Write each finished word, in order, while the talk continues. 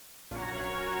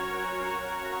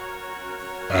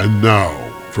And now,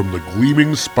 from the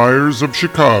gleaming spires of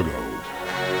Chicago,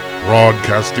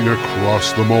 broadcasting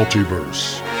across the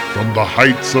multiverse, from the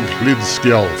heights of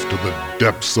Hlidskjalf to the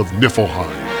depths of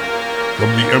Niflheim, from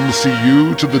the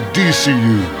MCU to the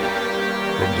DCU,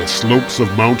 from the slopes of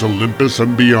Mount Olympus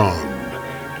and beyond,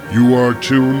 you are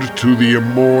tuned to the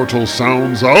immortal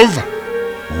sounds of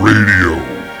Radio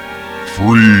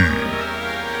Free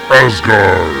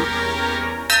Asgard.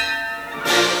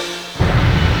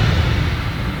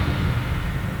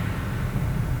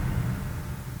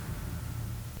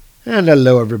 And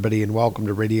hello everybody and welcome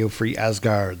to Radio Free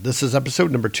Asgard. This is episode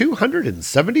number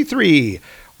 273.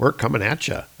 We're coming at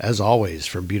you, as always,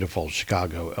 from beautiful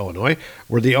Chicago, Illinois.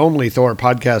 We're the only Thor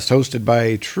podcast hosted by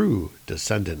a true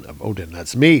descendant of Odin.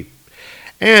 That's me.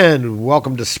 And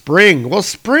welcome to spring. Well,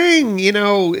 spring,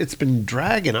 it's been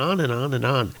dragging on and on and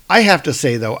on. I have to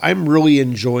say, though, I'm really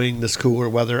enjoying this cooler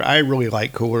weather. I really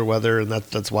like cooler weather, and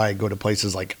that's why I go to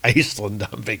places like Iceland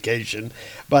on vacation.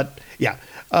 But, yeah,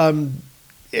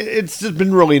 it's just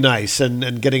been really nice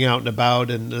and getting out and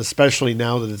about, and especially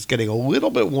now that it's getting a little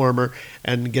bit warmer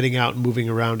and getting out and moving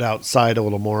around outside a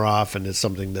little more often is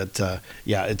something that,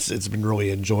 it's been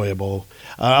really enjoyable.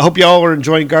 I hope you all are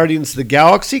enjoying Guardians of the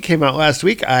Galaxy. Came out last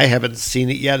week. I haven't seen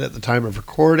it yet at the time of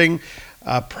recording.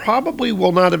 Probably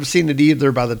will not have seen it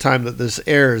either by the time that this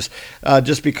airs,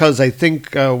 just because I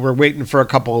think we're waiting for a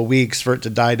couple of weeks for it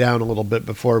to die down a little bit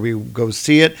before we go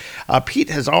see it. Pete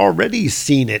has already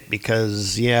seen it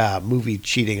because, movie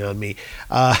cheating on me.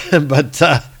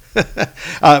 But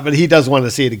he does want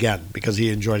to see it again because he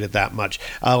enjoyed it that much.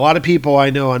 A lot of people I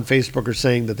know on Facebook are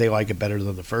saying that they like it better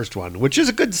than the first one, which is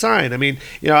a good sign. I mean,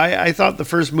 I thought the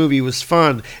first movie was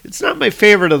fun. It's not my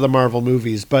favorite of the Marvel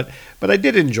movies, but I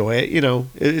did enjoy it.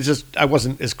 It's just I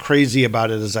wasn't as crazy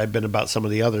about it as I've been about some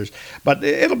of the others. But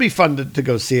it'll be fun to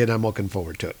go see it. I'm looking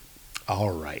forward to it.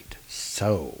 All right.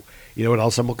 So, you know what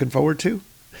else I'm looking forward to?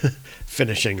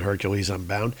 Finishing Hercules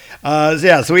Unbound.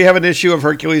 So we have an issue of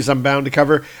Hercules Unbound to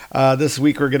cover. This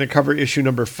week we're going to cover issue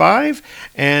number 5.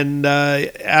 And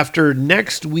after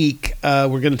next week,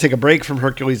 we're going to take a break from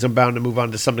Hercules Unbound and move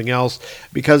on to something else.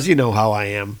 Because you know how I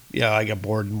am. I get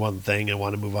bored in one thing. I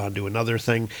want to move on to another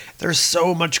thing. There's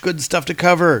so much good stuff to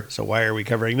cover. So why are we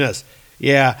covering this?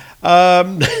 A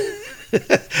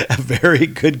very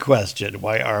good question.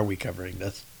 Why are we covering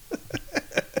this?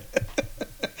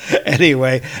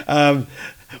 Anyway,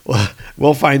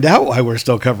 we'll find out why we're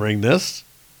still covering this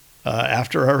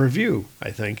after our review,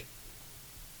 I think.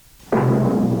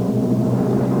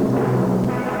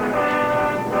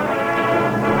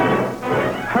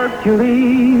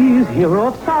 Hercules, hero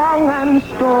of song and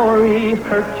story,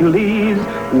 Hercules,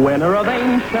 winner of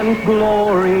ancient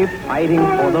glory, fighting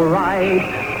for the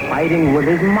right, fighting with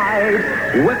his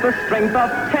might, with the strength of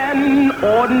 10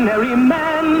 ordinary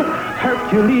men.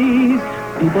 Hercules,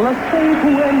 people are safe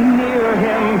when near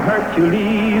him.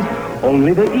 Hercules,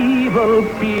 only the evil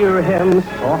fear him.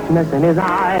 Softness in his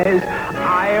eyes,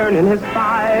 iron in his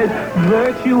thighs,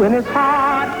 virtue in his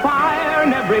heart, fire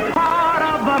in every part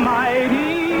of the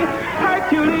mighty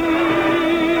Hercules.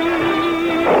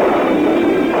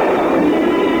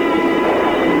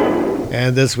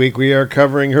 And this week we are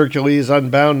covering Hercules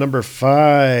Unbound number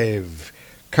 5.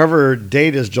 Cover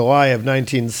date is July of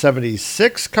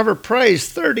 1976. Cover price,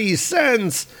 30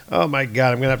 cents. Oh my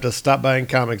God, I'm going to have to stop buying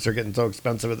comics. They're getting so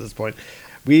expensive at this point.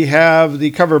 We have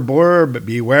the cover blurb,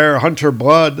 Beware Hunter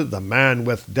Blood, the man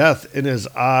with death in his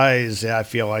eyes. Yeah, I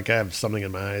feel like I have something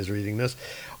in my eyes reading this.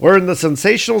 Learn the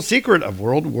sensational secret of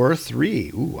World War III.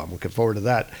 Ooh, I'm looking forward to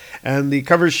that. And the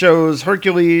cover shows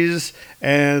Hercules,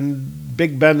 and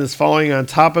Big Ben is falling on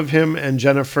top of him and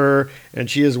Jennifer, and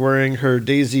she is wearing her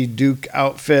Daisy Duke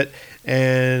outfit,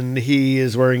 and he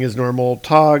is wearing his normal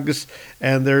togs,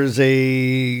 and there's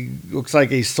looks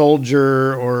like a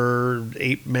soldier or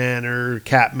ape man or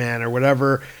cat man or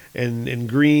whatever in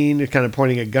green, kind of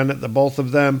pointing a gun at the both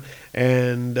of them.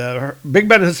 And Big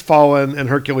Ben has fallen, and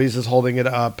Hercules is holding it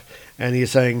up, and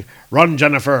he's saying, "Run,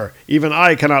 Jennifer! Even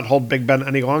I cannot hold Big Ben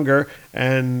any longer."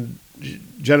 And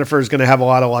Jennifer is going to have a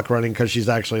lot of luck running because she's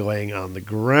actually laying on the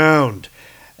ground.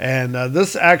 And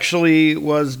this actually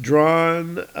was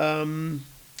drawn,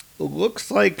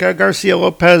 looks like Garcia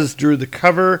Lopez drew the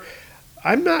cover.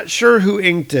 I'm not sure who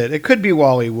inked it. It could be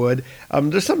Wally Wood.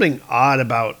 There's something odd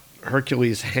about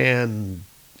Hercules' hand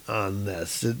on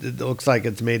this. It looks like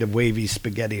it's made of wavy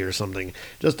spaghetti or something.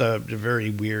 Just a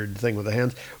very weird thing with the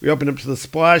hands. We open up to the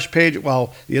splash page.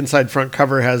 Well, the inside front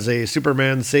cover has a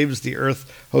Superman Saves the Earth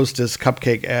hostess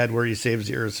cupcake ad where he saves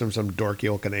the Earth from some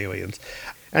dorky looking aliens.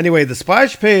 Anyway, the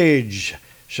splash page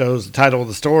shows the title of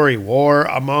the story, War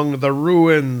Among the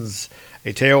Ruins.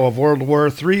 A Tale of World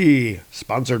War III,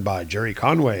 sponsored by Jerry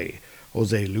Conway.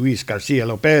 Jose Luis Garcia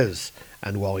Lopez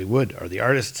and Wally Wood are the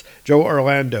artists. Joe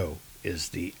Orlando is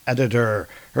the editor.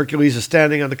 Hercules is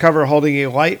standing on the cover holding a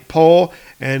light pole,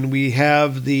 and we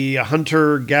have the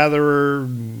hunter-gatherer,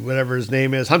 whatever his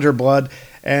name is, Hunter Blood,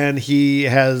 and he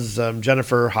has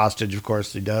Jennifer hostage, of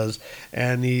course he does,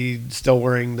 and he's still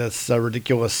wearing this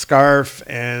ridiculous scarf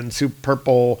and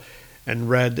purple and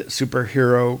red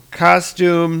superhero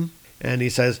costume, and he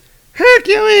says,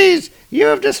 "Hercules, you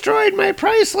have destroyed my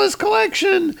priceless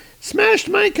collection, smashed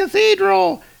my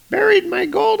cathedral, buried my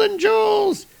golden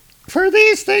jewels. For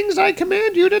these things I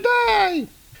command you to die."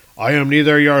 "I am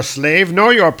neither your slave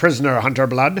nor your prisoner, Hunter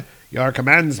Blood. Your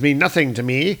commands mean nothing to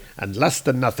me, and less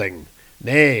than nothing.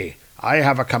 Nay, I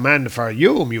have a command for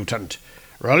you, mutant.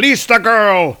 Release the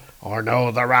girl, or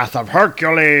know the wrath of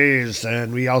Hercules."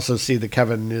 And we also see that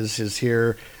Kevin is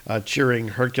here cheering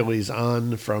Hercules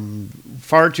on from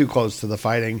far too close to the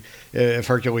fighting. If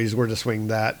Hercules were to swing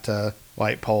that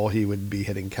light pole, he would be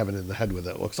hitting Kevin in the head with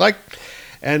it, looks like.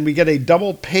 And we get a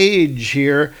double page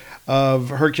here of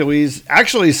Hercules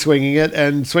actually swinging it,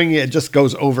 and swinging it just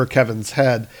goes over Kevin's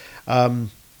head. And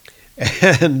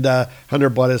Hunter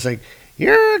Blood is saying,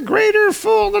 "You're a greater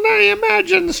fool than I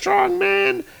imagined, strong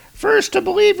man. First to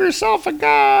believe yourself a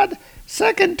god,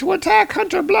 second to attack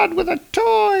Hunter Blood with a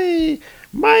toy.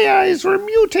 My eyes were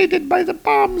mutated by the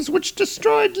bombs which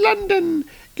destroyed London,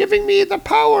 giving me the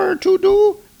power to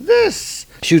do this."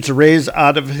 Shoots rays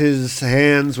out of his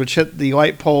hands, which hit the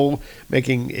light pole,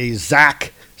 making a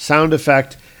zack sound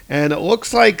effect. And it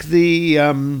looks like the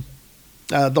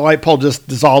light pole just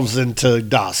dissolves into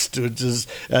dust, which is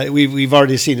we've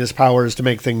already seen his powers to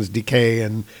make things decay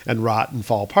and rot and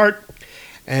fall apart.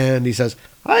 And he says,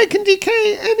 "I can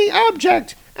decay any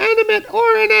object, animate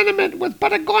or inanimate, with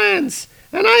but a glance,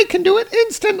 and I can do it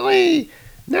instantly.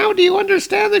 Now do you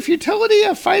understand the futility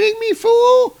of fighting me,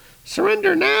 fool?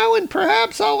 Surrender now, and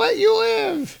perhaps I'll let you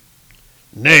live."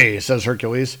 "Nay," says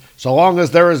Hercules, "so long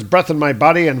as there is breath in my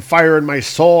body and fire in my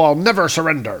soul, I'll never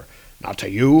surrender. Not to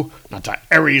you, not to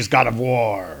Ares, god of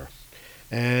war."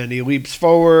 And he leaps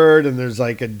forward, and there's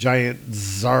like a giant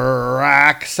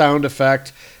zarak sound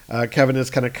effect. Kevin is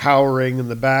kind of cowering in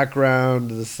the background,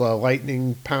 this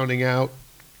lightning pounding out.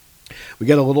 We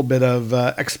get a little bit of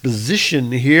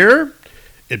exposition here.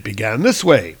 "It began this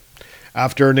way.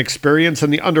 After an experience in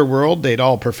the underworld they'd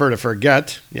all prefer to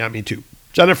forget." Yeah, me too.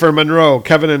 "Jennifer Monroe,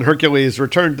 Kevin, and Hercules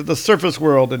returned to the surface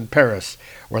world in Paris,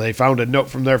 where they found a note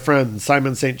from their friends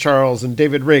Simon St. Charles and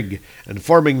David Rigg,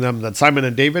 informing them that Simon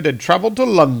and David had traveled to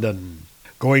London.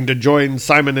 Going to join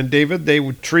Simon and David,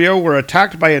 the trio were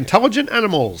attacked by intelligent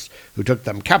animals, who took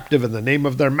them captive in the name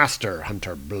of their master,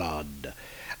 Hunter Blood.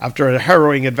 After a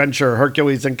harrowing adventure,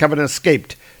 Hercules and Kevin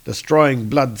escaped, destroying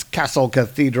Blood's castle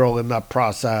cathedral in the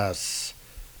process."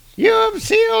 "You have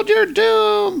sealed your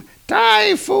doom!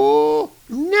 Die, fool!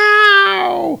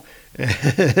 Now!"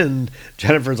 And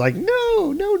Jennifer's like,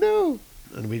 "No, no, no."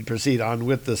 And we proceed on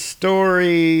with the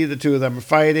story. The two of them are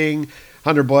fighting.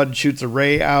 Hunter Blood shoots a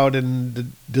ray out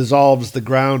and dissolves the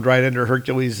ground right under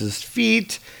Hercules'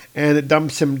 feet, and it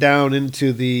dumps him down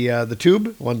into the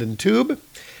tube, London Tube.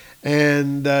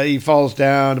 And he falls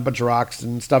down, a bunch of rocks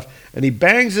and stuff, and he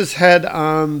bangs his head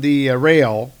on the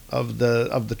rail of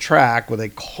the track with a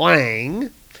clang.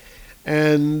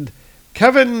 And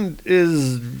Kevin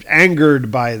is angered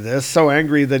by this, so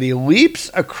angry that he leaps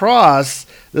across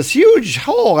this huge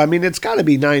hole. I mean, it's got to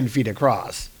be 9 feet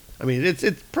across. I mean, it's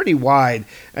pretty wide,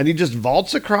 and he just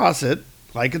vaults across it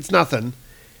like it's nothing.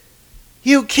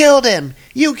 "You killed him!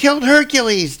 You killed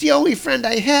Hercules, the only friend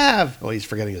I have!" Well, he's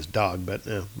forgetting his dog, but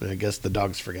I guess the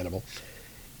dog's forgettable.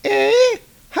 "Eh?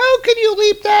 How can you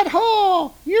leap that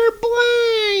hole? You're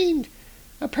blind!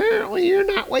 Apparently you're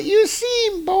not what you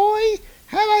seem, boy.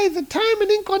 Had I the time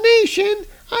and inclination,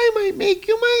 I might make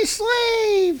you my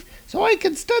slave, so I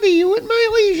could study you at my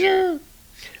leisure."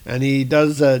 And he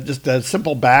does just a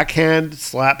simple backhand,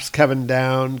 slaps Kevin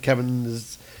down. Kevin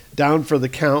is down for the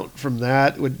count from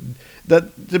that.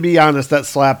 To be honest, that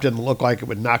slap didn't look like it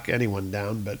would knock anyone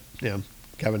down, but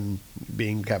Kevin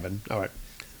being Kevin. All right.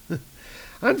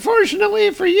 "Unfortunately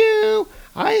for you,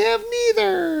 I have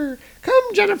neither.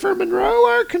 Come, Jennifer Monroe,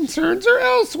 our concerns are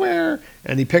elsewhere."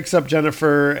 And he picks up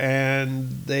Jennifer,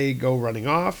 and they go running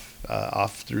off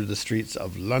through the streets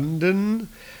of London.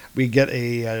 We get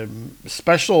a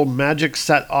special magic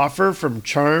set offer from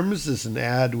Charms. This is an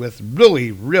ad with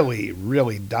really, really,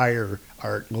 really dire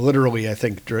art. Literally, I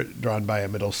think, drawn by a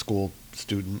middle school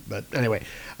student. But anyway,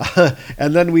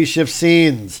 and then we shift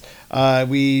scenes.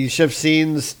 We shift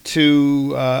scenes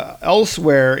to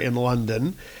elsewhere in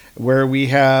London, where we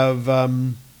have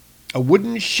a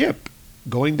wooden ship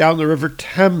going down the River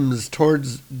Thames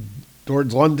towards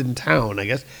London town, I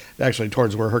guess, actually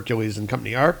towards where Hercules and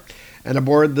company are. And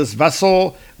aboard this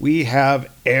vessel, we have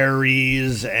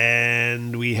Ares,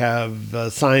 and we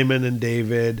have Simon and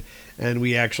David, and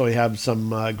we actually have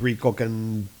some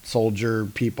Greek-looking soldier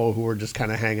people who are just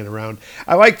kind of hanging around.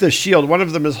 I like the shield. One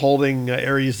of them is holding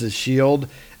Ares' shield,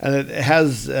 and it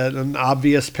has an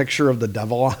obvious picture of the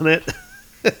devil on it.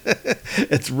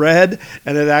 It's red,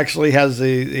 and it actually has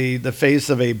the face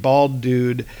of a bald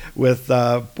dude with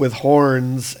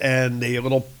horns and a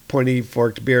little pointy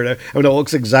forked beard. I mean, it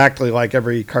looks exactly like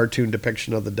every cartoon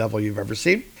depiction of the devil you've ever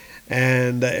seen.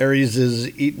 And Ares is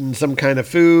eating some kind of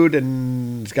food,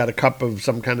 and he's got a cup of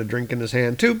some kind of drink in his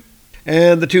hand too.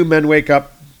 And the two men wake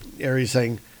up. Ares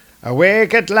saying,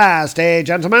 "Awake at last, eh,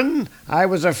 gentlemen? I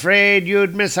was afraid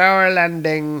you'd miss our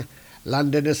landing.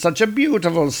 London is such a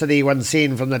beautiful city when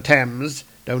seen from the Thames.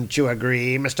 Don't you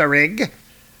agree, Mr. Rigg?"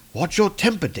 "Watch your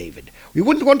temper, David. We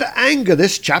wouldn't want to anger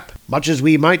this chap, much as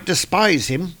we might despise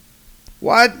him."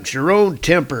 "What's your own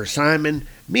temper, Simon?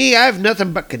 Me, I've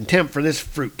nothing but contempt for this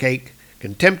fruitcake.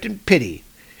 Contempt and pity.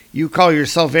 You call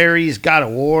yourself Ares, god of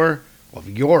war? Well,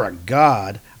 if you're a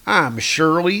god, I'm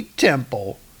Shirley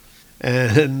Temple."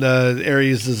 And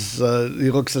Ares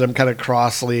he looks at him kind of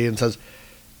crossly and says,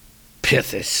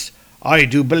 "Pithis, I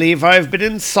do believe I've been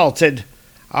insulted.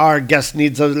 Our guest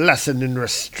needs a lesson in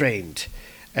restraint."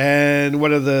 And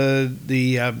one of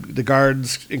the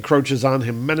guards encroaches on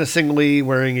him menacingly,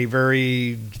 wearing a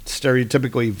very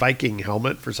stereotypically Viking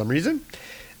helmet for some reason.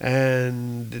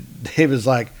 And David's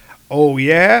like, "Oh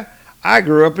yeah? I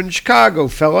grew up in Chicago,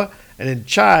 fella. And in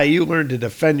chai, you learn to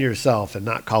defend yourself and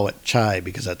not call it chai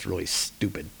because that's really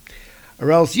stupid.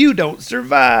 Or else you don't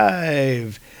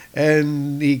survive."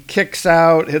 And he kicks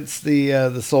out, hits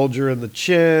the soldier in the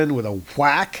chin with a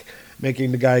whack,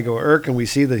 making the guy go irk. And we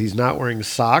see that he's not wearing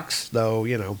socks, though,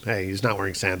 hey, he's not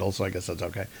wearing sandals, so I guess that's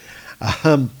okay.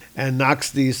 And knocks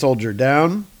the soldier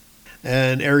down.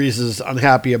 And Ares is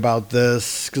unhappy about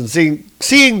this, because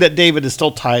seeing that David is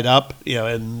still tied up,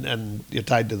 and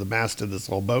tied to the mast of this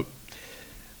little boat.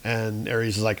 And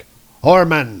Ares is like,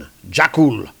 "Horman,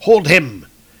 Jakul, hold him.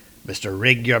 Mr.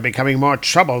 Rigg, you're becoming more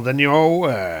trouble than you're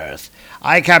worth.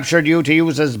 I captured you to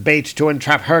use as bait to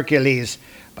entrap Hercules,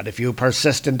 but if you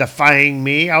persist in defying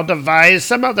me, I'll devise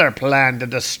some other plan to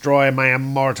destroy my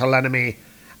immortal enemy,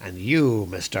 and you,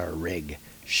 Mr. Rigg,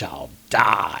 shall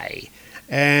die."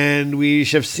 And we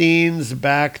shift scenes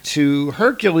back to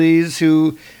Hercules,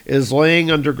 who is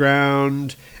laying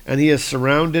underground, and he is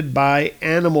surrounded by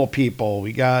animal people.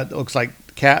 We got, it looks like,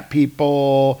 cat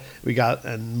people, we got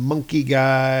a monkey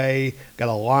guy, got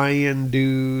a lion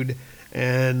dude,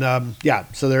 and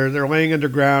so they're laying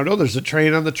underground. Oh, there's a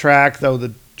train on the track, though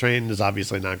the train is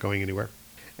obviously not going anywhere.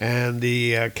 And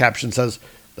the caption says,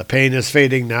 "The pain is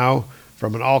fading now,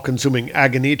 from an all-consuming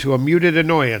agony to a muted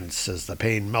annoyance. As the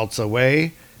pain melts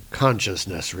away,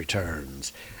 consciousness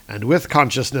returns, and with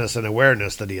consciousness an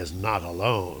awareness that he is not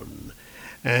alone."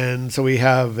 And so we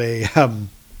have a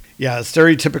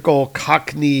stereotypical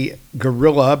cockney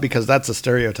gorilla, because that's a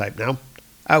stereotype now.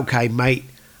 "Okay, mate,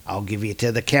 I'll give you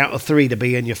to the count of 3 to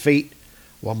be on your feet.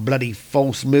 One bloody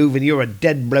false move and you're a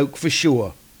dead bloke for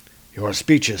sure." "Your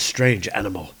speech is strange,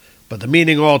 animal, but the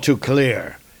meaning all too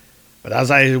clear. But as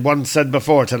I once said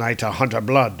before tonight to Hunter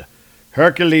Blood,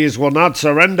 Hercules will not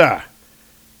surrender.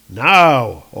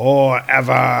 Now or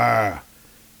ever."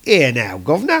 "Here now,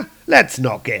 governor, let's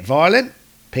not get violent.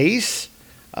 Peace."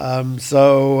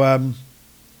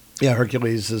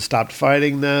 Hercules has stopped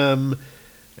fighting them,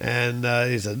 and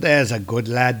he said, "There's a good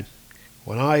lad.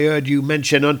 When I heard you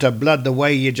mention Hunter Blood the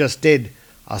way you just did,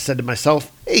 I said to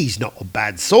myself, he's not a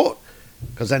bad sort,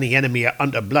 because any enemy of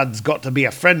Hunter Blood's got to be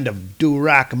a friend of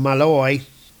Durak Malloy."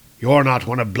 "You're not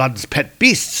one of Blood's pet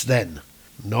beasts, then?"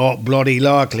 "Not bloody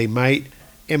likely, mate.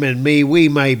 Him and me, we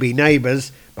may be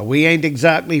neighbours, but we ain't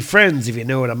exactly friends, if you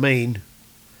know what I mean."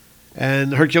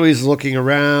 And Hercules is looking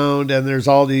around, and there's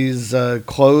all these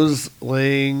clothes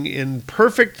laying in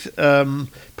perfect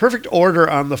order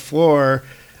on the floor.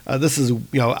 This is,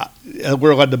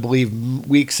 we're led to believe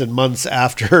weeks and months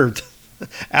after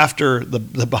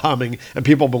the bombing, and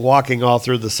people have been walking all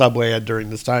through the subway during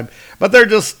this time. But they're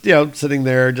just, sitting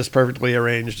there, just perfectly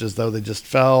arranged as though they just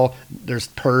fell. There's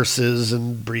purses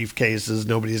and briefcases.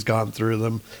 Nobody's gone through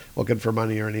them looking for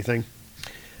money or anything.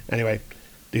 Anyway,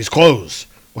 "These clothes.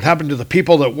 What happened to the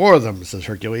people that wore them?" says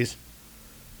Hercules.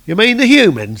 "You mean the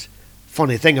humans?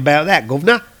 Funny thing about that,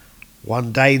 governor.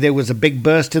 One day there was a big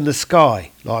burst in the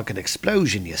sky, like an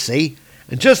explosion, you see.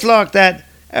 And just like that,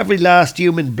 every last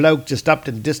human bloke just up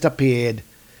and disappeared.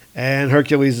 And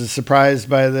Hercules is surprised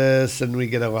by this, and we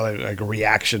get a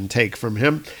reaction take from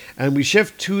him. And we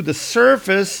shift to the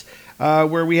surface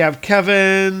where we have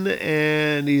Kevin,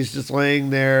 and he's just laying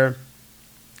there.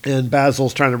 And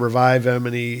Basil's trying to revive him,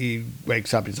 and he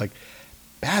wakes up. He's like,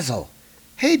 Basil,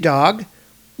 hey, dog,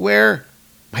 where?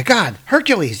 My God,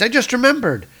 Hercules, I just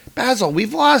remembered. Basil,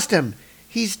 we've lost him.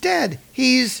 He's dead.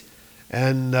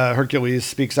 And Hercules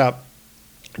speaks up,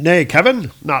 Nay,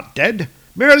 Kevin, not dead.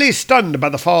 Merely stunned by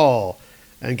the fall.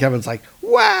 And Kevin's like,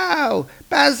 wow,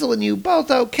 Basil and you both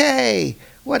okay.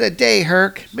 What a day,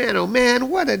 Herc. Man, oh man,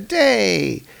 what a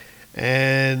day.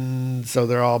 And so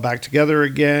they're all back together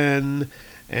again.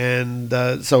 And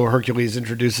so Hercules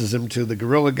introduces him to the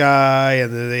gorilla guy,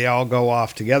 and then they all go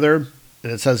off together.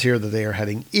 And it says here that they are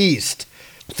heading east.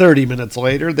 30 minutes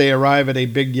later, they arrive at a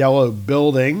big yellow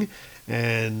building,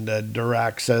 and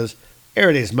Durak says, There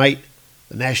it is, mate.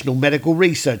 The National Medical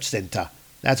Research Center.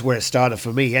 That's where it started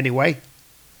for me, anyway.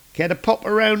 Care to pop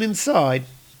around inside?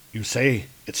 You say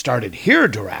it started here,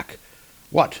 Durak?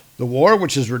 What, the war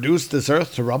which has reduced this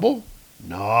earth to rubble?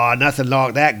 No, nothing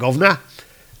like that, governor.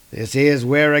 This here's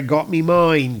where I got me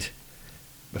mind.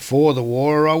 Before the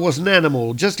war, I was an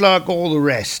animal, just like all the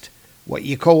rest. What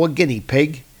you call a guinea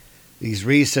pig. These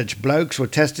research blokes were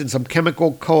testing some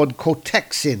chemical called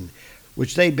cortexin,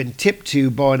 which they'd been tipped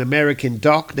to by an American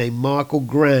doc named Michael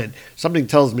Grant. Something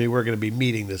tells me we're going to be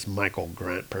meeting this Michael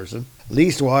Grant person.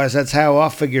 Leastwise, that's how I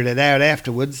figured it out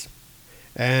afterwards.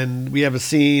 And we have a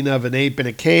scene of an ape in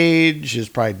a cage. It's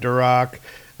probably Durak.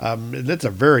 That's a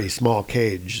very small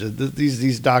cage.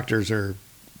 These doctors are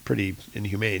pretty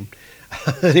inhumane.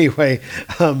 Anyway,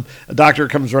 a doctor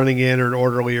comes running in, or an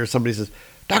orderly or somebody says,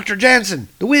 Dr. Jansen,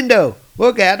 the window!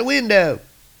 Look out the window!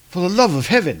 For the love of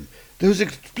heaven! Those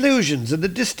explosions in the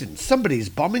distance. Somebody's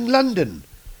bombing London.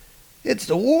 It's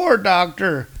the war,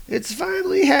 Doctor. It's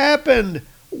finally happened.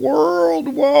 World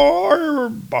War.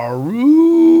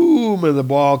 Baroom. And the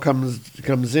ball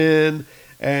comes in,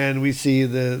 and we see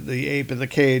the ape in the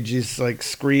cage. He's like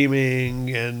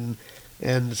screaming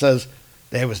and says,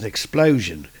 There was an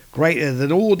explosion, greater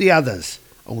than all the others,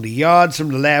 only yards from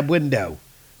the lab window.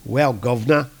 Well,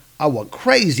 governor, I went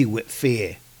crazy with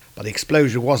fear. But the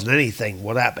explosion wasn't anything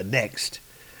what happened next.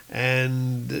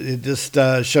 And it just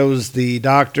shows the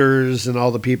doctors and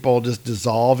all the people just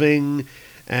dissolving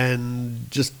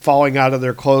and just falling out of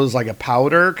their clothes like a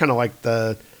powder, kind of like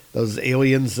those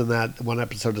aliens in that one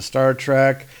episode of Star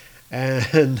Trek.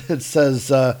 And it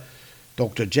says,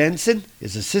 Dr. Jensen,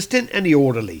 his assistant, and the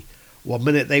orderly. 1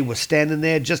 minute they were standing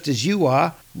there just as you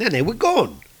are, then they were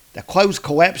gone. Their clothes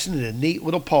collapsing in neat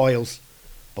little piles.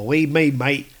 Believe me,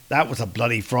 mate, that was a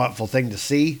bloody frightful thing to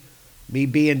see. Me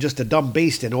being just a dumb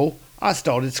beast and all, I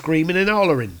started screaming and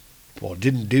hollering. But it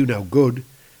didn't do no good.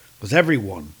 Because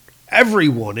everyone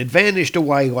had vanished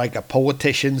away like a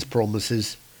politician's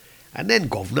promises. And then,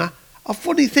 governor, a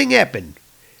funny thing happened.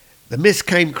 The mist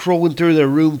came crawling through the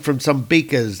room from some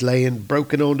beakers laying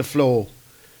broken on the floor.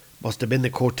 Must have been the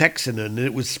cortexin, and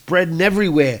it was spreading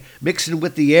everywhere, mixing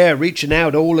with the air, reaching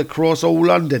out all across all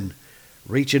London,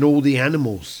 reaching all the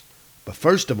animals. But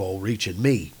first of all, reaching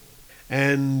me.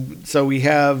 And so we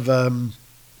have kind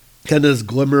of this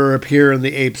glimmer appear in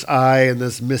the ape's eye and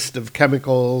this mist of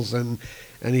chemicals, and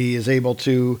he is able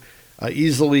to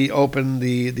easily open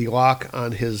the lock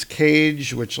on his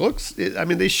cage, which looks, I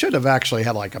mean, they should have actually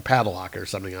had like a padlock or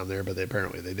something on there, but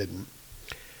apparently they didn't.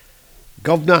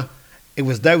 Governor, it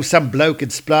was though some bloke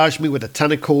had splashed me with a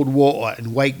ton of cold water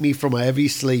and waked me from a heavy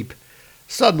sleep.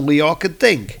 Suddenly I could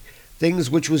think.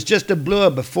 Things which was just a blur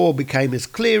before became as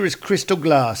clear as crystal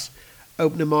glass.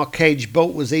 Opening my cage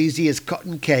bolt was easy as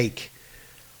cotton cake.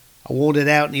 I wandered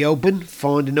out in the open,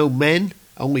 finding no men,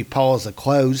 only piles of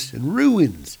clothes and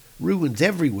ruins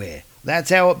everywhere.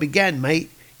 That's how it began, mate.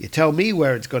 You tell me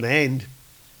where it's going to end.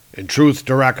 In truth,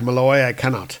 Durak Malloy, I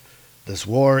cannot. This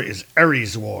war is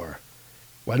Ares' war.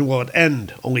 When will it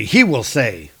end? Only he will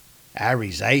say.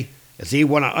 Ares, eh? Is he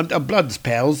one of Hunter Blood's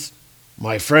pals?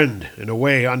 My friend, in a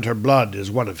way, Hunter Blood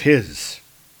is one of his.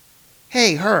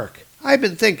 Hey, Herc, I've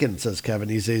been thinking, says Kevin.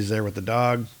 He's there with the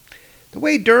dog. The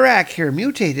way Durak here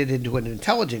mutated into an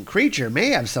intelligent creature may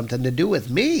have something to do with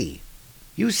me.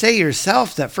 You say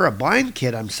yourself that for a blind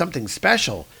kid I'm something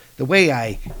special. The way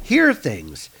I hear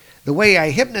things. The way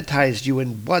I hypnotized you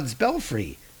in Blood's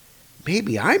Belfry.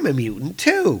 Maybe I'm a mutant,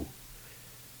 too.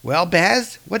 Well,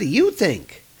 Baz, what do you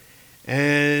think?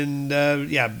 And,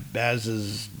 Baz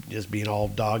is just being all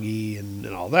doggy and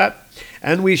all that.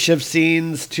 And we shift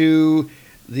scenes to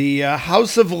the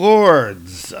House of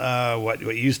Lords, what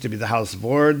used to be the House of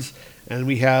Lords. And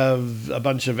we have a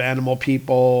bunch of animal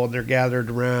people, and they're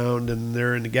gathered around, and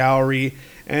they're in the gallery.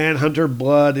 And Hunter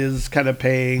Blood is kind of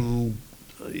paying,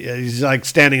 he's like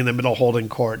standing in the middle holding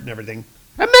court and everything.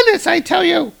 A menace, I tell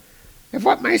you. If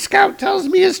what my scout tells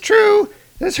me is true,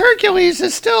 this Hercules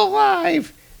is still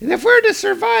alive. And if we're to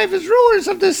survive as rulers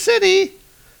of this city,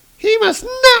 he must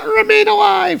not remain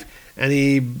alive. And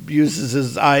he uses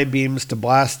his eye beams to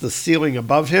blast the ceiling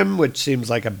above him, which seems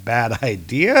like a bad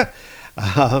idea.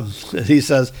 He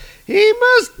says, he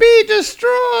must be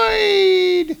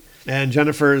destroyed. And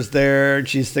Jennifer is there, and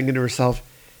she's thinking to herself,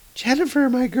 Jennifer,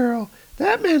 my girl,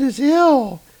 that man is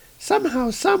ill.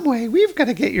 Somehow, someway, we've got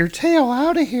to get your tail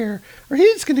out of here, or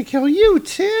he's going to kill you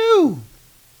too.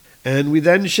 And we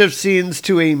then shift scenes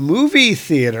to a movie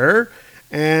theater,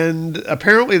 and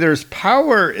apparently there's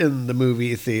power in the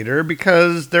movie theater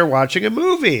because they're watching a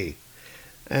movie.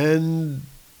 And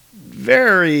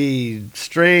very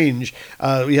strange.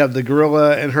 We have the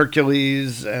gorilla and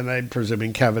Hercules, and I'm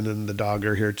presuming Kevin and the dog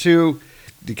are here too.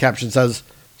 The caption says,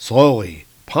 slowly,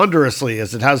 ponderously,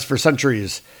 as it has for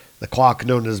centuries, the clock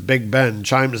known as Big Ben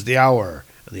chimes the hour,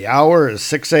 and the hour is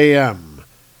 6 a.m.,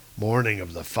 morning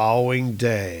of the following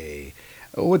day.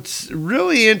 What's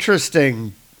really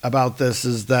interesting about this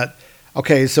is that,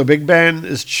 okay, so Big Ben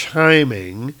is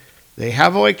chiming, they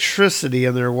have electricity,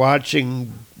 and they're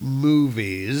watching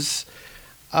movies.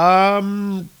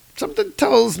 Something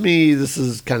tells me this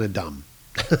is kind of dumb.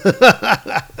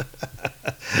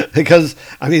 Because,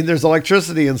 I mean, there's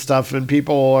electricity and stuff, and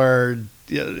people are,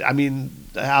 I mean,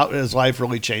 how has life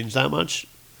really changed that much?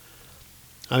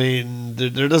 I mean,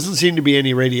 there doesn't seem to be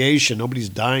any radiation. Nobody's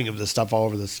dying of this stuff all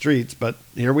over the streets, but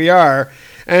here we are.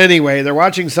 Anyway, they're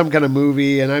watching some kind of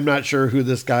movie, and I'm not sure who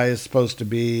this guy is supposed to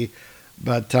be,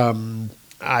 but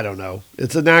I don't know.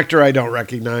 It's an actor I don't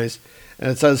recognize.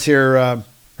 And it says here,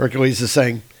 Hercules is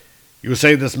saying, you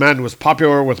say this man was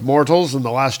popular with mortals in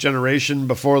the last generation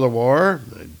before the war?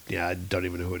 I don't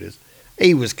even know who it is.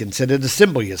 He was considered a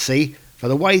symbol, you see, for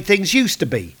the way things used to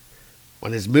be.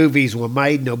 When his movies were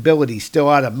made, nobility still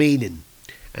had a meaning,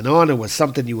 and honor was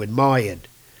something you admired.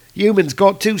 Humans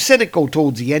got too cynical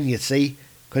towards the end, you see.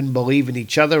 Couldn't believe in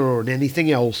each other or in anything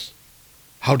else.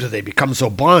 How did they become so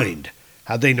blind?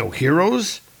 Had they no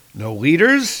heroes? No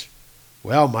leaders?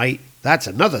 Well, mate, that's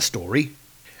another story.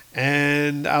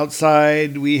 And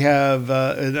outside we have,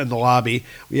 in the lobby,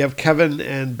 we have Kevin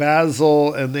and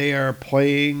Basil, and they are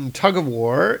playing tug of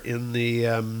war in the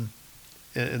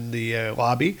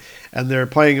lobby, and they're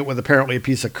playing it with apparently a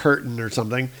piece of curtain or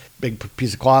something, big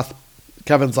piece of cloth.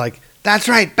 Kevin's like, that's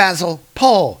right, Basil,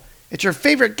 pull. It's your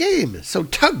favorite game, so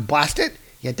tug, blast it,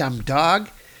 you dumb dog.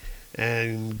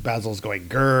 And Basil's going,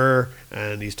 grrr,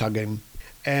 and he's tugging.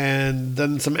 And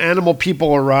then some animal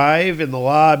people arrive in the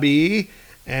lobby,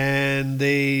 and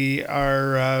they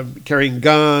are carrying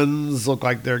guns, look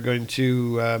like they're going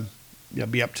to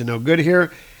be up to no good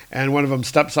here. And one of them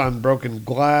steps on broken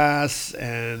glass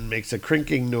and makes a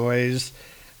crinking noise.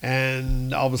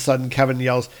 And all of a sudden, Kevin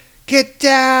yells, get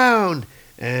down!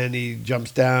 And he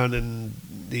jumps down, and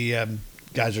the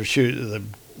guys are shooting, the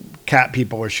cat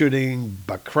people are shooting,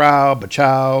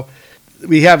 bachow.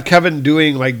 We have Kevin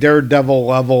doing like Daredevil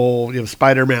level,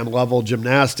 Spider-Man level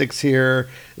gymnastics here.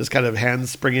 This kind of hand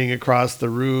springing across the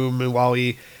room, and while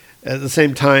he, at the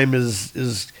same time,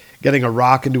 is getting a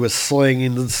rock into a sling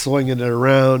and slinging it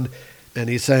around, and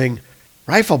he's saying,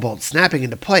 rifle bolt snapping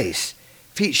into place,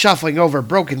 feet shuffling over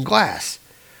broken glass.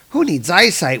 Who needs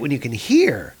eyesight when you can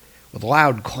hear? With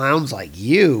loud clowns like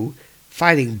you,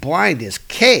 fighting blind is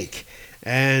cake.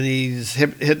 And he's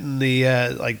hitting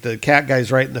the cat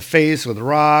guys right in the face with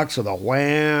rocks, with a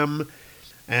wham.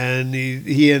 And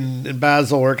he and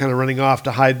Basil are kind of running off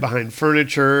to hide behind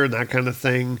furniture and that kind of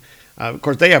thing. Of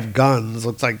course, they have guns,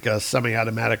 looks like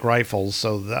semi-automatic rifles,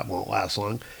 so that won't last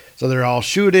long. So they're all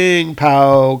shooting,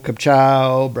 pow,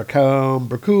 kapchow,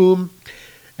 bracoom.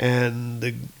 And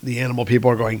the animal people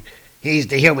are going, he's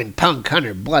the human punk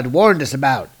Hunter Blood warned us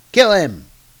about. Kill him.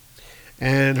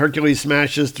 And Hercules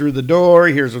smashes through the door.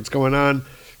 Here's what's going on.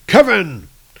 Kevin,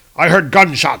 I heard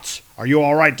gunshots. Are you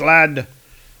all right, lad?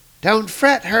 Don't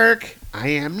fret, Herc. I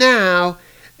am now.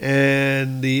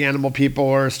 And the animal people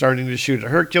are starting to shoot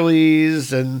at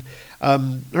Hercules. And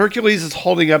Hercules is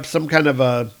holding up some kind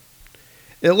of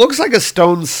it looks like a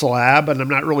stone slab, and I'm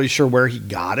not really sure where he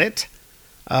got it.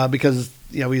 Because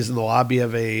he's in the lobby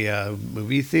of a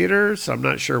movie theater, so I'm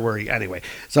not sure where anyway.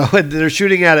 So they're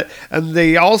shooting at it, and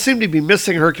they all seem to be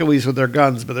missing Hercules with their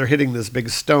guns, but they're hitting this big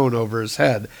stone over his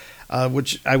head,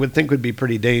 which I would think would be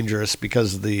pretty dangerous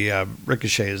because of the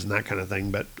ricochets and that kind of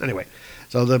thing. But anyway,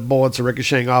 so the bullets are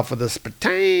ricocheting off with a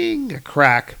spatang, a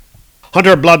crack.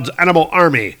 Hunter Blood's animal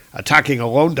army, attacking a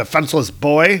lone defenseless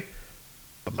boy?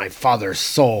 But my father's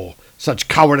soul, such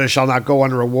cowardice shall not go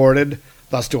unrewarded.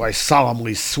 Thus do I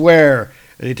solemnly swear.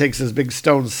 And he takes his big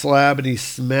stone slab and he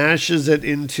smashes it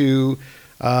into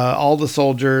all the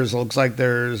soldiers. It looks like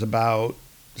there's about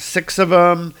 6 of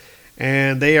them,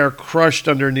 and they are crushed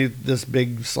underneath this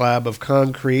big slab of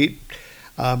concrete,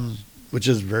 which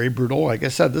is very brutal. Like I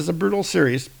said, this is a brutal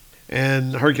series.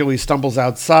 And Hercules stumbles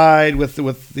outside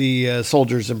with the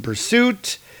soldiers in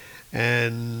pursuit.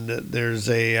 And there's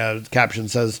a caption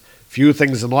says, "Few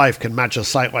things in life can match a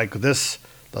sight like this.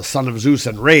 The son of Zeus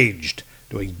enraged,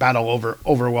 doing battle over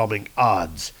overwhelming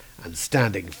odds, and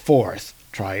standing forth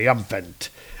triumphant."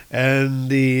 And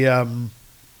the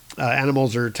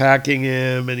animals are attacking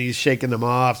him, and he's shaking them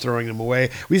off, throwing them away.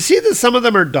 We see that some of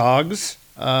them are dogs.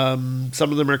 Some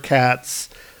of them are cats.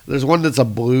 There's one that's a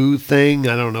blue thing.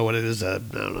 I don't know what it is. I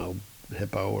don't know,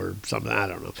 hippo or something. I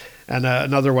don't know. And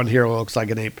another one here looks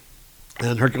like an ape.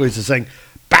 And Hercules is saying,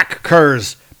 "Back,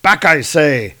 curs! Back, I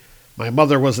say! My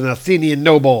mother was an Athenian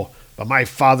noble, but my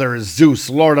father is Zeus,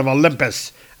 lord of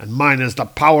Olympus, and mine is the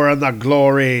power and the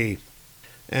glory."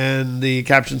 And the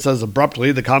caption says,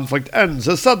 "Abruptly, the conflict ends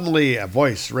as suddenly a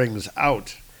voice rings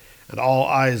out, and all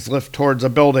eyes lift towards a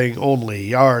building only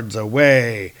yards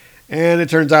away." And it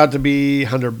turns out to be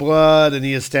Hunter Blood, and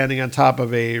he is standing on top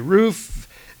of a roof,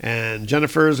 and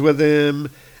Jennifer is with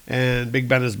him, and Big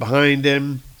Ben is behind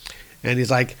him. And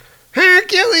he's like,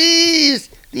 "Hercules,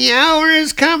 the hour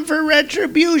has come for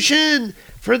retribution,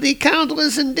 for the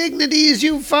countless indignities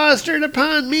you fostered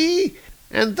upon me,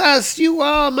 and thus you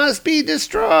all must be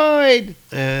destroyed."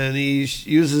 And he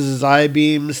uses his eye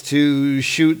beams to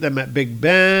shoot them at Big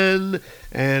Ben,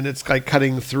 and it's like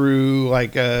cutting through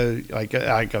like a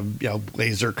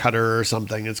laser cutter or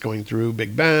something. It's going through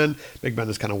Big Ben. Big Ben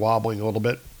is kind of wobbling a little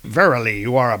bit. "Verily,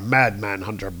 you are a madman,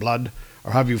 Hunter Blood.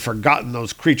 Or have you forgotten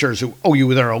those creatures who owe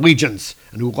you their allegiance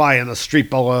and who lie in the street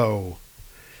below?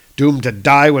 Doomed to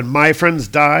die when my friends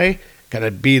die? Can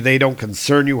it be they don't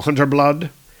concern you, Hunter Blood?"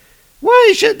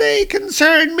 "Why should they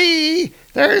concern me?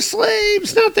 They're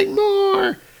slaves, nothing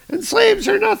more. And slaves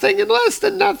are nothing and less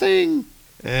than nothing."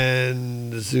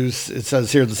 And Zeus, it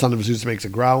says here, the son of Zeus makes a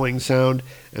growling sound,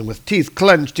 and with teeth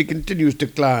clenched he continues to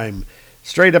climb,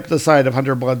 straight up the side of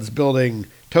Hunter Blood's building,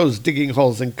 toes digging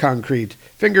holes in concrete,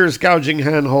 fingers gouging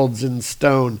handholds in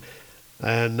stone.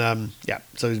 And,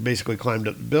 so he's basically climbed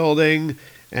up the building,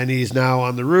 and he's now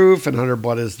on the roof, and Hunter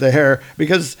Blood is there.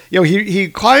 Because, he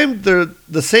climbed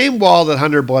the same wall that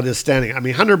Hunter Blood is standing. I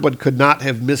mean, Hunter Blood could not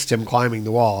have missed him climbing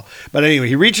the wall. But anyway,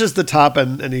 he reaches the top,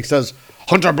 and he says,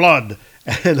 "Hunter Blood."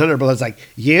 And Hunter Blood's like,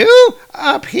 "You?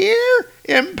 Up here?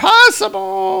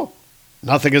 Impossible."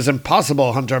 "Nothing is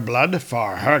impossible, Hunter Blood,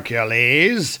 for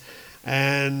Hercules."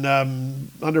 And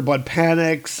Hunter Blood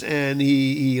panics, and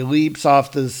he leaps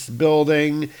off this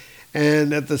building.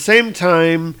 And at the same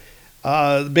time,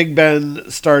 Big Ben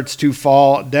starts to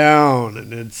fall down,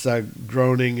 and it's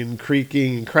groaning and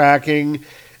creaking and cracking,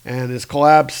 and is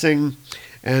collapsing.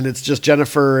 And it's just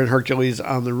Jennifer and Hercules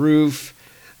on the roof.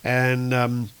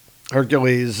 And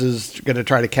Hercules is going to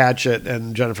try to catch it,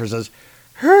 and Jennifer says,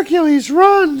 "Hercules,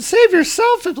 run! Save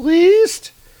yourself at least!"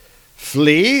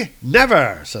 "Flee?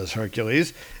 Never," says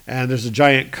Hercules. And there's a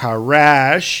giant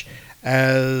crash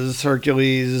as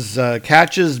Hercules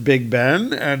catches Big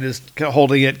Ben and is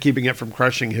holding it, keeping it from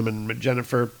crushing him and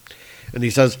Jennifer. And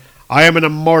he says, "I am an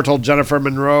immortal, Jennifer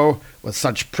Monroe. With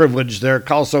such privilege there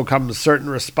also comes certain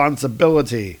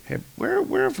responsibility." Hey,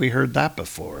 where have we heard that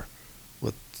before?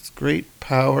 With great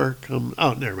power come...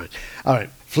 Oh, never mind. All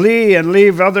right. "Flee and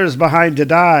leave others behind to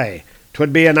die.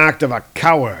 'Twould be an act of a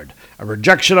coward. A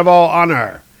rejection of all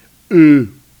honor." That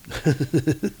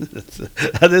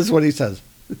is what he says.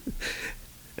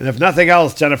 "And if nothing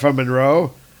else, Jennifer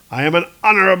Monroe, I am an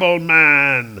honorable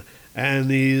man." And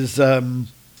he's, I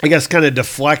guess, kind of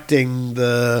deflecting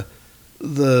the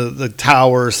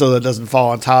tower so that it doesn't fall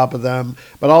on top of them.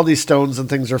 But all these stones and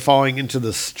things are falling into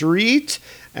the street.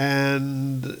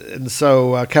 And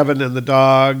so Kevin and the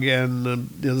dog and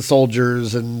the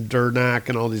soldiers and Durnak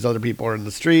and all these other people are in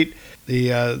the street.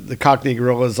 The cockney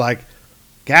gorilla is like,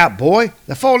 "Yeah, boy,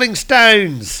 the falling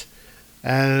stones."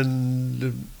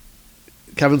 And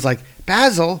Kevin's like,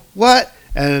 "Basil, what?"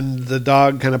 And the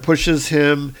dog kind of pushes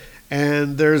him,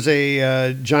 and there's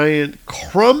a giant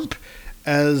crump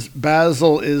as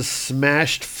Basil is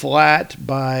smashed flat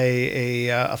by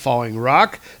a falling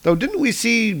rock. Though, didn't we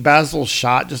see Basil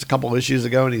shot just a couple issues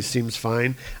ago, and he seems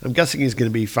fine? I'm guessing he's going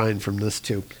to be fine from this,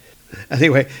 too.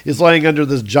 Anyway, he's laying under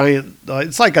this giant,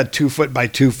 it's like a 2 foot by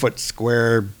 2 foot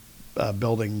square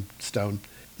building stone.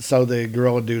 So the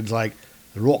gorilla dude's like,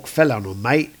 "The rock fell on him,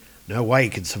 mate. No way he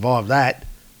can survive that.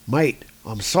 Mate,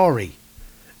 I'm sorry.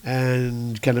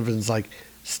 And Kevin's like,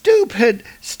 stupid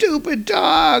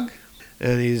dog.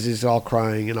 And he's all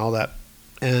crying and all that.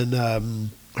 And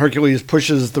Hercules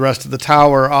pushes the rest of the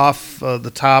tower off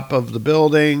the top of the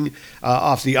building,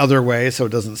 off the other way so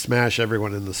it doesn't smash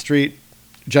everyone in the street.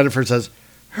 Jennifer says,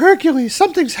 Hercules,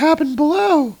 something's happened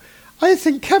below. I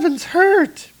think Kevin's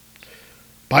hurt.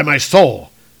 By my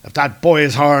soul, if that boy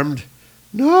is harmed.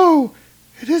 No,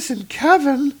 it isn't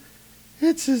Kevin.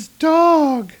 It's his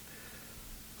dog.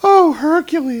 Oh,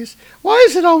 Hercules, why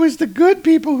is it always the good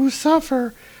people who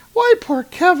suffer? Why poor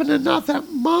Kevin and not that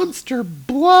monster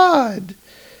Blood?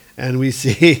 And we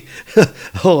see the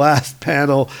last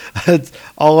panel, it's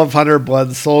all of Hunter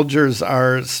Blood's soldiers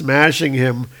are smashing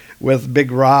him with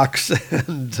big rocks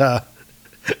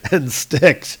and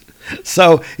sticks.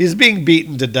 So he's being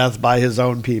beaten to death by his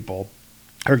own people.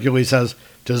 Hercules says,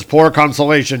 "'Tis poor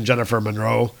consolation, Jennifer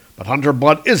Monroe, but Hunter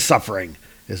Blood is suffering.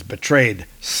 His betrayed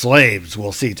slaves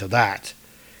will see to that.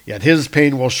 Yet his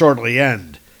pain will shortly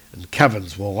end, and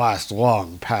Kevin's will last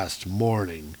long past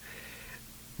morning."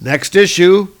 Next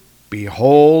issue,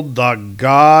 behold the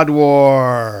God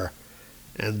War.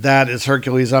 And that is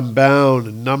Hercules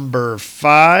Unbound, number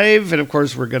 5. And of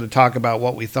course, we're going to talk about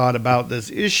what we thought about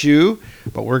this issue,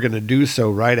 but we're going to do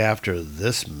so right after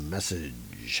this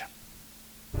message.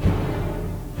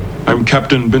 I'm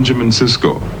Captain Benjamin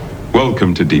Sisko.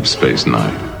 Welcome to Deep Space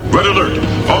Nine. Red alert!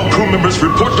 All crew members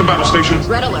report to battle stations.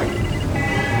 Red alert.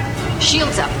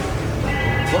 Shields up.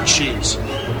 What shields?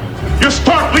 You're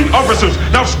Starfleet officers!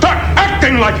 Now start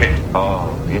acting like it!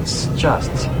 Oh, it's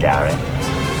just Garrick.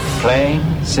 Plain,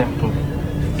 simple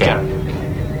Garrick.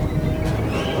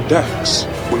 Dax,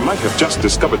 we might have just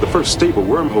discovered the first stable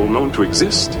wormhole known to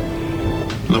exist.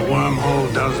 The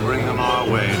wormhole does bring them our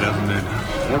way, doesn't it?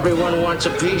 Everyone wants a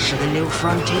piece of the new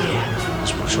frontier.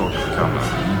 This will shortly become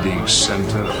a leading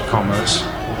center of commerce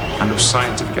and of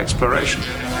scientific exploration.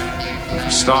 And for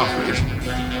Starfleet,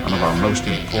 one of our most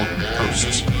important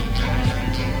posts.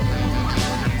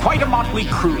 Quite a motley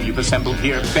crew you've assembled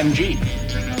here, Benji.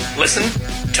 Listen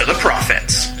to The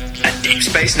Prophets, a Deep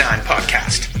Space Nine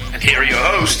podcast. And here are your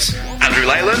hosts, Andrew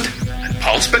Leyland and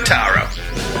Paul Spataro.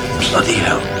 Bloody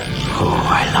hell. Oh,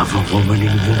 I love a woman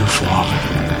in uniform.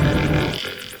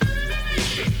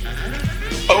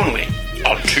 Only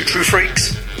on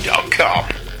TrueFreaks.com.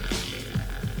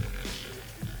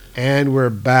 And we're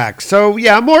back. So,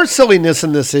 yeah, more silliness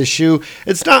in this issue.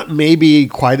 It's not maybe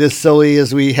quite as silly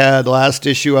as we had last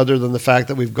issue, other than the fact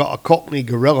that we've got a cockney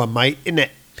gorilla mite in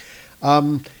it.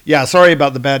 Yeah, sorry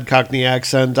about the bad cockney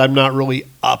accent. I'm not really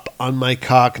up on my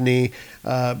cockney,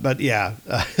 but yeah,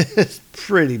 it's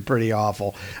pretty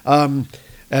awful. And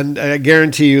I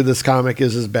guarantee you this comic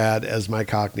is as bad as my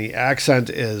cockney accent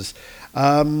is.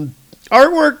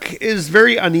 Artwork is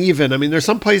very uneven. I mean, there's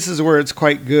some places where it's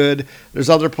quite good. There's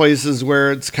other places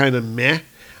where it's kind of meh.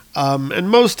 And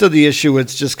most of the issue,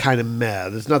 it's just kind of meh.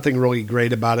 There's nothing really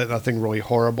great about it, nothing really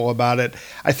horrible about it.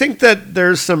 I think that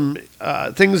there's some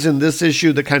things in this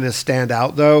issue that kind of stand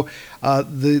out, though.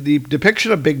 The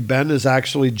depiction of Big Ben is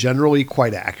actually generally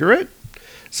quite accurate.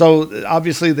 So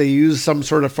obviously they use some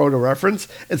sort of photo reference.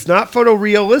 It's not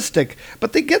photorealistic,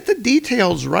 but they get the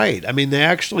details right. I mean, they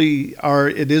actually are,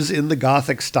 it is in the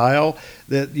Gothic style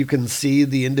that you can see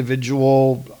the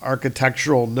individual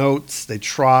architectural notes. They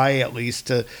try at least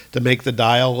to make the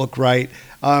dial look right.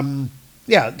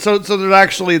 Yeah, so that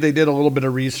actually they did a little bit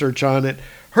of research on it.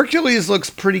 Hercules looks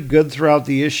pretty good throughout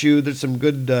the issue. There's some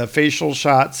good facial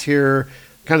shots here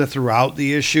kind of throughout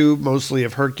the issue, mostly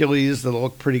of Hercules that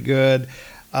look pretty good.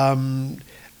 Again,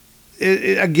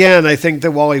 I think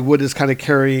that Wally Wood is kind of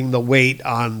carrying the weight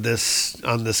on this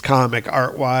comic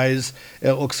art-wise.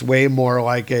 It looks way more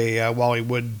like a Wally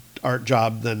Wood art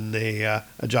job than a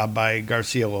job by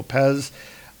Garcia Lopez.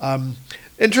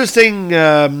 Interesting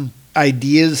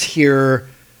ideas here,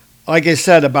 like I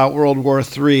said, about World War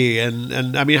III.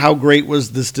 And I mean, how great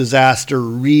was this disaster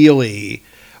really?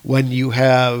 When you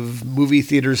have movie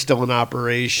theaters still in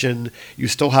operation, you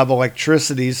still have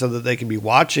electricity so that they can be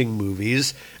watching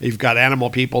movies. You've got animal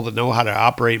people that know how to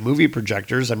operate movie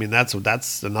projectors. I mean,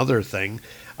 that's another thing.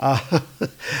 I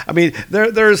mean,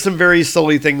 there are some very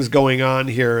silly things going on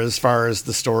here as far as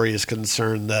the story is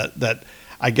concerned that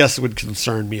I guess would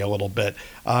concern me a little bit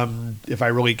if I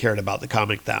really cared about the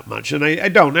comic that much. And I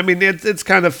don't. I mean, it's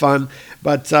kind of fun,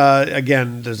 but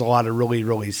again, there's a lot of really,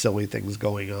 really silly things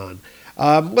going on.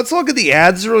 Let's look at the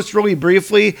ads just really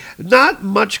briefly. Not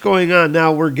much going on.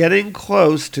 Now, we're getting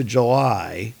close to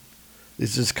July.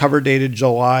 This is cover dated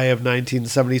July of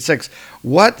 1976.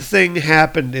 What thing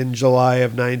happened in July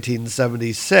of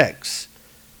 1976?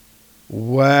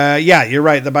 Well, yeah, you're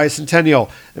right. The bicentennial,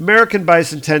 American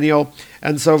bicentennial.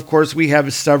 And so, of course, we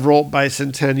have several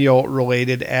bicentennial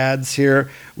related ads here.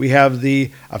 We have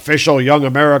the official Young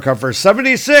America for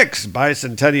 76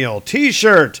 bicentennial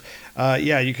t-shirt.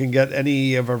 Yeah, you can get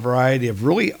any of a variety of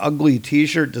really ugly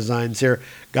t-shirt designs here.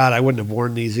 God, I wouldn't have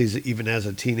worn these even as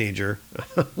a teenager,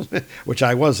 which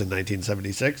I was in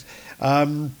 1976.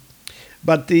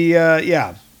 But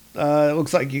it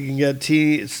looks like you can get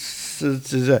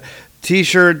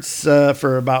T-shirts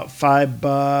for about $5,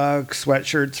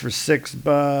 sweatshirts for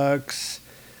 $6,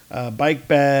 bike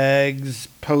bags,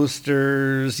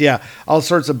 posters, all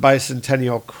sorts of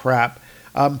bicentennial crap.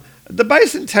 The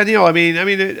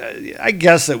bicentennial, I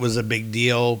guess it was a big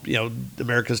deal,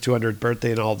 America's 200th birthday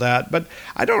and all that, but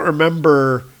I don't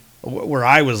remember where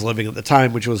I was living at the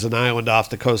time, which was an island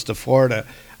off the coast of Florida,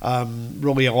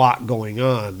 really a lot going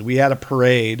on. We had a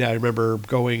parade. I remember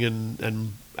going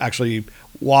and actually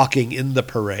walking in the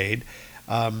parade.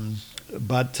 It's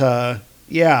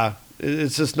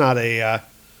just not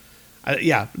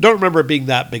don't remember it being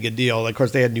that big a deal. Of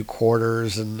course, they had new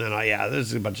quarters and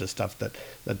there's a bunch of stuff that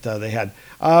they had.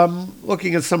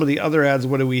 Looking at some of the other ads,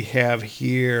 what do we have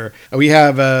here? We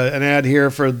have an ad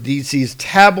here for DC's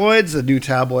tabloids. The new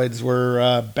tabloids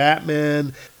were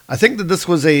Batman. I think that this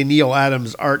was a Neil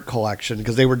Adams art collection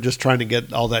because they were just trying to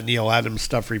get all that Neil Adams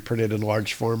stuff reprinted in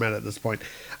large format at this point.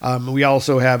 We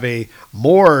also have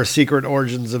more Secret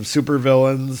Origins of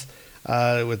Supervillains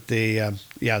with the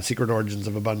Secret Origins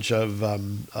of a bunch of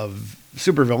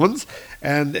supervillains,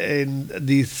 and in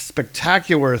the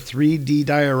spectacular 3D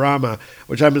diorama,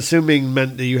 which I'm assuming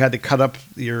meant that you had to cut up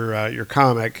your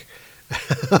comic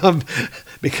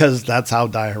because that's how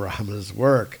dioramas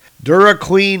work.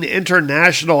 DuraQueen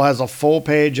International has a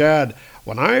full-page ad.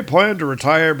 When I plan to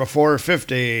retire before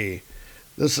 50,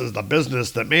 this is the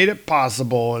business that made it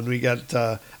possible. And we get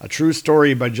a true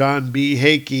story by John B.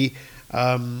 Hakey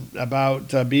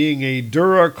about being a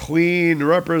DuraQueen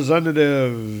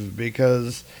representative,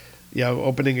 because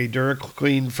opening a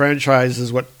DuraQueen franchise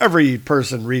is what every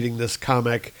person reading this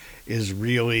comic is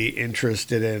really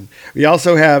interested in. We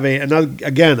also have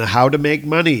a how to make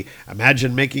money.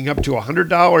 Imagine making up to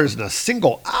 $100 in a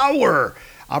single hour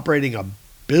operating a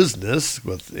business,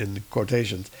 in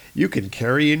quotations, you can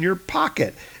carry in your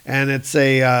pocket. And it's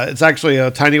actually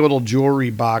a tiny little jewelry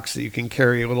box that you can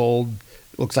carry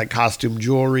looks like costume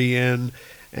jewelry in,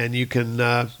 and you can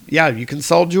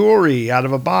sell jewelry out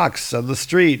of a box on the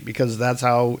street, because that's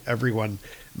how everyone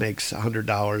makes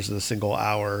 $100 in a single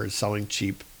hour, selling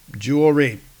cheap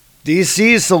jewelry.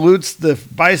 DC salutes the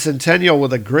bicentennial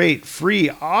with a great free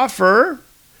offer.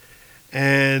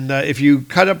 And if you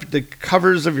cut up the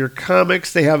covers of your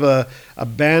comics, they have a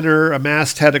banner, a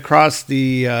masthead across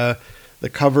the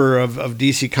cover of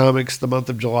DC Comics the month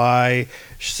of July,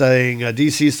 saying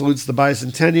DC salutes the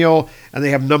bicentennial, and they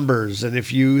have numbers. And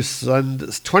if you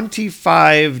send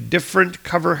 25 different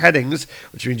cover headings,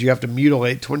 which means you have to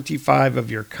mutilate 25 of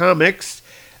your comics,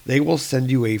 they will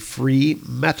send you a free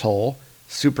metal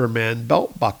Superman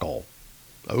belt buckle.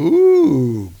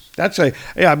 Ooh.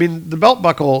 The belt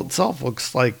buckle itself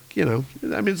looks like,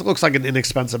 it looks like an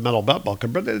inexpensive metal belt buckle,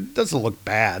 but it doesn't look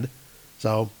bad.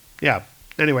 So, yeah.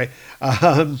 Anyway,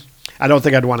 I don't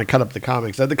think I'd want to cut up the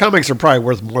comics. The comics are probably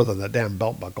worth more than that damn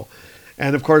belt buckle.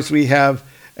 And, of course, we have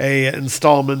an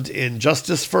installment in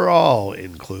Justice for All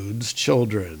Includes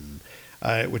Children,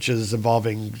 which is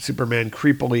involving Superman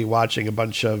creepily watching a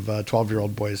bunch of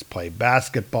 12-year-old boys play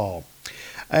basketball.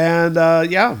 And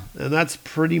and that's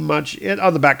pretty much it.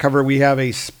 On the back cover, we have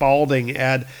a Spalding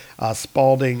ad, a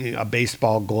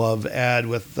baseball glove ad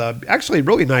with actually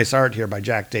really nice art here by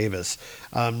Jack Davis.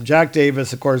 Jack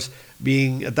Davis, of course,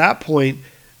 being at that point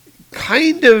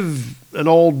kind of an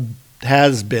old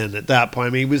has-been at that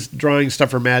point. He was drawing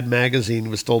stuff for Mad Magazine,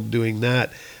 was still doing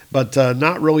that, but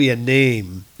not really a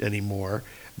name anymore.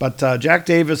 But Jack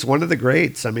Davis, one of the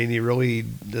greats. He really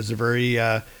is a very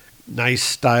nice,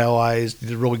 stylized.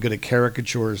 He's really good at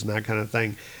caricatures and that kind of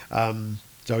thing. Love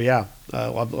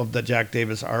that Jack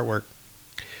Davis artwork.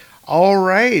 All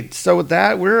right, so with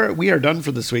that, we are done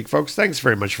for this week, folks. Thanks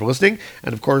very much for listening.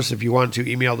 And of course, if you want to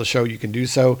email the show, you can do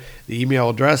so. The email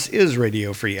address is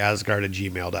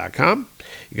radiofreeasgard@gmail.com.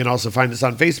 You can also find us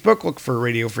on Facebook. Look for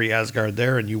Radio Free Asgard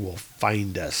there, and you will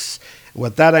find us.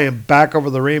 With that, I am back over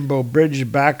the Rainbow Bridge,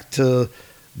 back to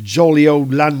jolly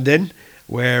old London,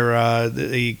 where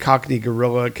the Cockney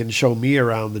Gorilla can show me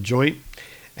around the joint,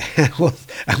 and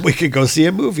we can go see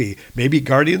a movie, maybe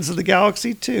Guardians of the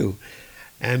Galaxy 2.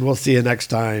 And we'll see you next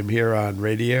time here on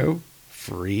Radio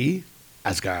Free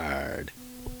Asgard.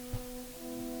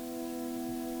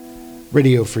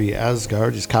 Radio Free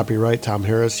Asgard is copyright Tom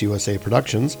Harris USA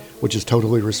Productions, which is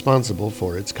totally responsible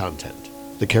for its content.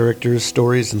 The characters,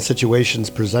 stories, and situations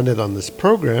presented on this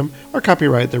program are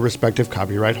copyright their respective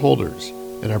copyright holders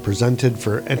and are presented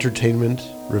for entertainment,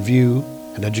 review,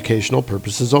 and educational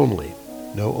purposes only.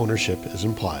 No ownership is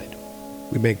implied.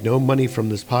 We make no money from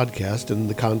this podcast, and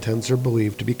the contents are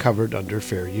believed to be covered under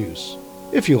fair use.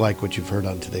 If you like what you've heard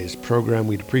on today's program,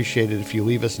 we'd appreciate it if you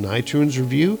leave us an iTunes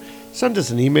review, send us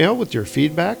an email with your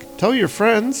feedback, tell your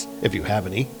friends, if you have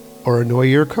any, or annoy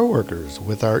your coworkers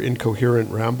with our incoherent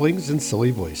ramblings and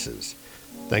silly voices.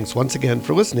 Thanks once again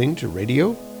for listening to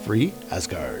Radio Free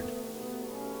Asgard.